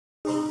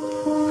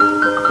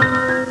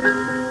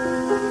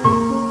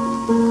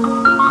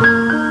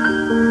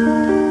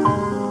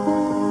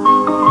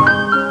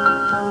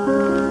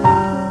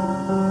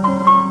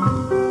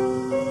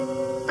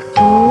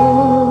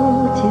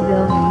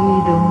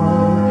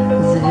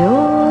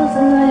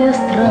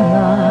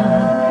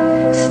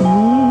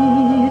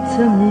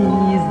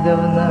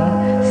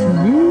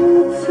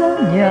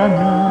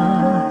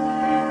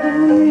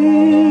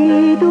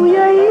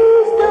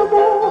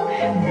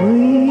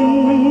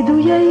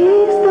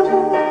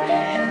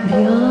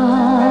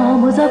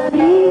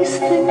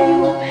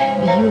пристанью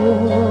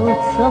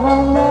бьется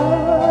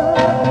волна.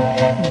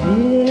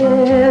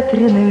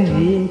 Ветреным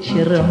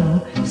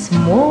вечером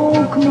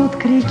смолкнут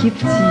крики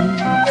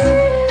птиц,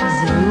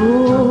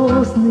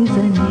 звездный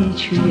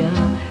замечу я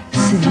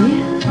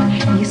свет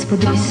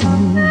из-под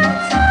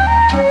ресниц.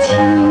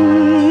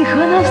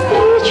 Тихо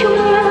навстречу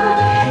мне,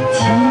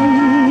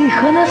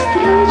 тихо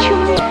навстречу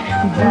мне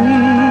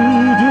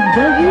выйдет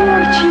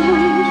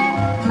доверчивый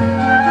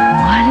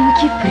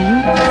маленький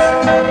принц.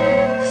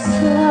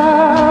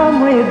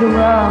 Самое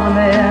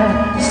главное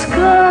 —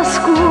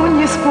 сказку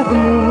не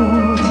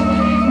спугнуть,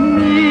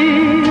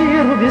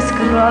 миру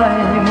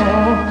бескрайнему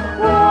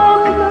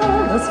окна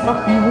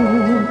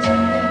распахнуть.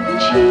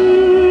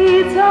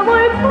 Мчится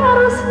мой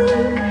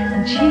парусник,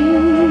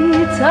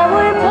 мчится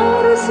мой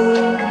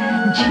парусник,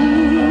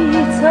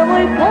 мчится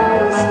мой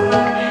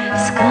парусник,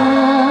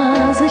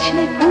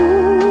 сказочный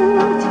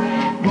путь.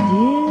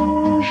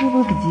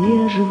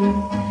 Где же вы,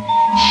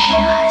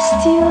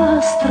 счастье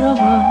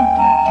острова?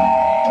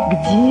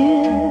 Где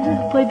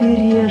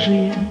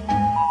побережье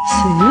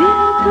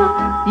света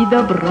и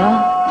добра?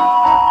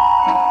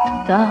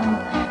 Там,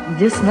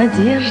 где с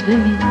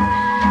надеждами,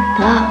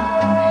 там,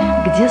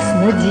 где с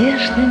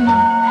надеждами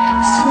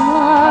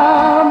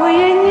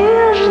самые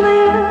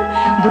нежные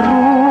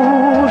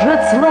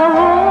дружат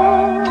слова.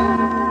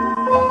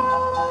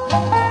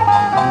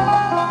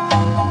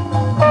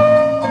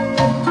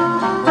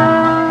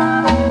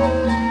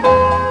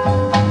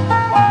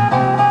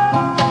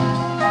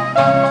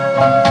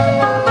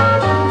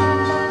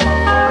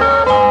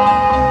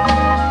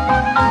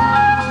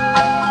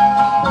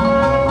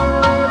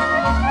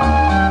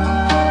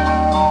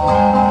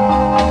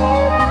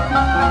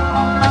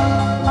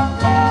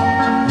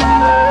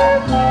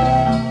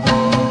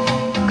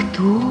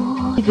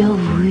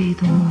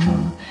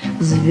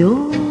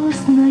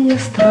 Звездная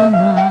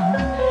страна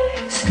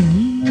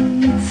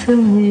снится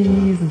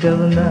мне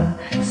издавна,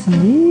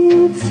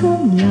 снится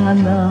мне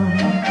она.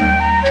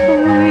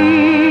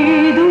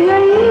 Выйду я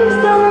из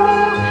дому,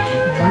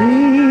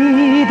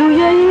 выйду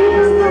я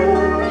из дому,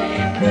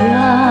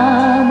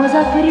 прямо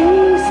за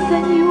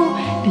пристанью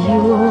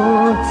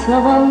бьется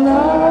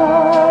волна.